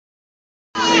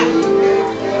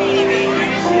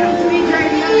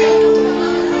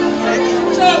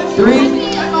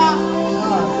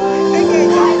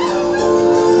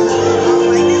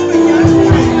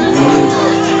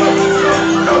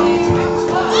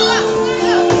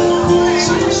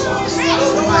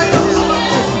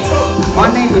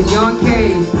young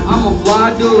K's, I'm a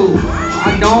fly dude.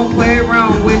 I don't play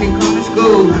around when it comes to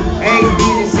school. A's,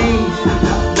 B's, and C's,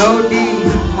 no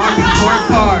D's. My report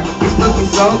card is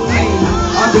looking so clean.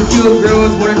 All the cute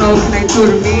girls wanna know can they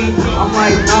tutor me. I'm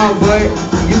like, nah, but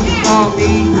you can call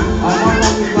me. All my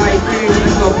homies like, hey,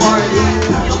 let's go party.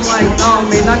 I'm like, nah,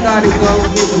 man, I gotta go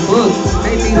get the books.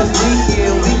 Maybe this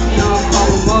weekend we can all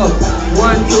call them up.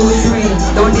 1, 2, 3,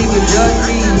 don't even judge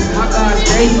me. My God,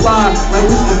 stay fly like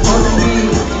we supposed to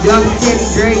be. Young Teddy,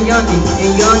 Dre, Youngie,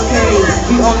 and Young K.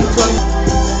 We only took.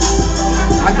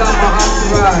 I got my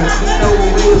entourage. You know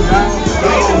what we was out.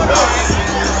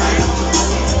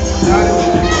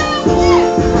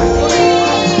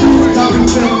 Got me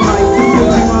feeling like you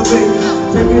could be my baby.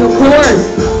 Take me the chorus.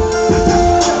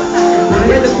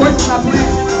 Yeah, the chorus is not playing.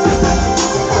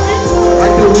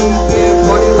 Like the weekend,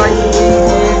 party like the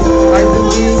weekend. Like the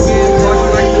weekend, party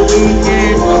like the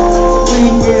weekend.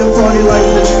 Weekend, party like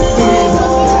the weekend.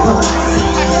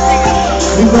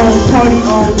 We gon' party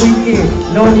all weekend,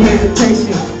 no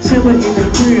hesitation. Chillin' in the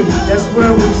crib, that's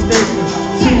where we station.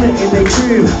 Chillin' in the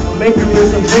crib, making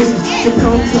reservations to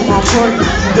come to my party.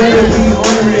 You better be on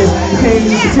the list.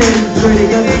 Page 10, ready,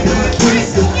 young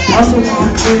pieces. Also my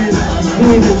friends,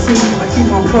 being the team. I keep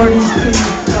my parties clean.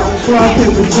 I'm fly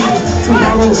paper jeans.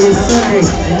 Tomorrow is Sunday,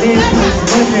 and then comes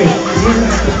Monday. Then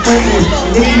it's the Friday.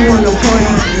 And if you wanna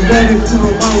party, you better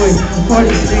come my way. The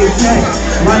party stay packed,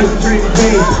 like Drake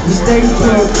Bay. We stay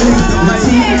 12-3, with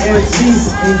TFC,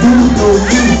 and you know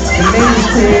me. The name is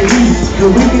Teddy. The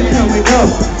weekend coming up,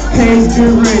 Page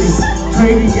get ready. Dre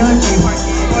the Youngie,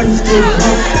 party stay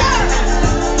pumped.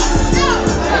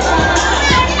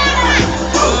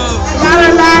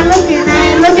 Looking,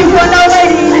 I ain't looking for no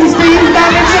lady in these streets.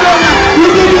 Back into the line. You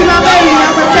can be my baby,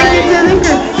 I'ma take you to the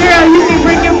crib. Girl, you can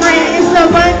bring your friend. It's a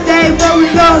Monday, but we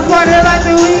gon' party like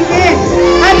the weekend.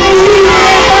 Like the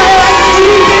weekend, party like the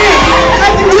weekend.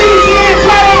 Like the weekend,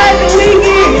 party like the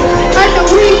weekend. Like the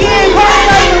weekend, party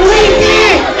like the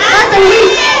weekend. Like the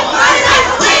weekend, party like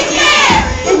the weekend.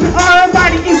 It's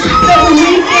everybody, it's the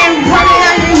weekend, party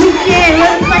like the weekend.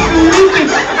 Let's like the weekend.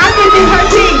 I can be her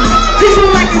team. This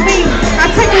is like me. I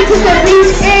take her to the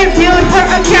beach and build her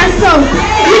a castle.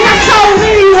 We got so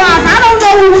many rocks. I don't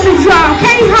know who to draw.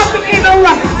 Can't hop in no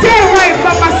rock. Stay right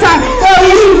by my side. Girl,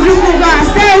 you can go.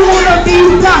 Stay one of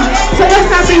these blocks. So let's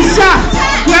not be shocked.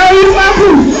 Girl, you my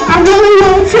boo. I really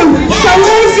want you. So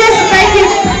let's just make it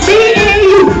me and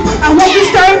you. I want to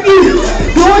serve you.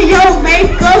 Doing your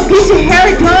makeup. Get your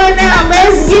hair done now.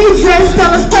 Let's get dressed. So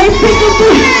let's play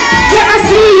pick-a-boo. Yeah, I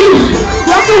see you.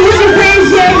 Walking with your friends.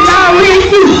 Yeah, y'all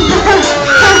with you.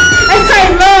 They say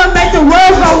love make the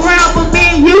world go round, but me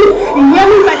and you, and yeah,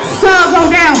 we make the sun go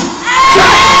down.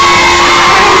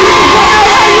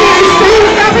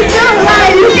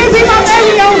 You can be my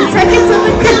baby, I'll take it to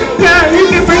the crib. Girl, you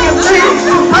can bring your friends.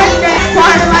 Monday,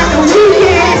 party like the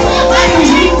weekend. Like the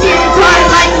weekend, party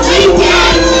like the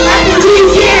weekend. Like the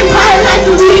weekend, party like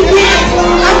the weekend.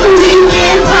 Like the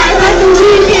weekend, party like the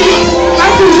weekend.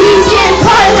 Like the weekend,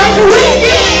 party like the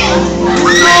weekend.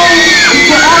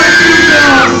 For all the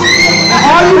females, and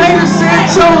all you haters,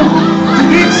 Sancho, to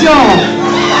get y'all.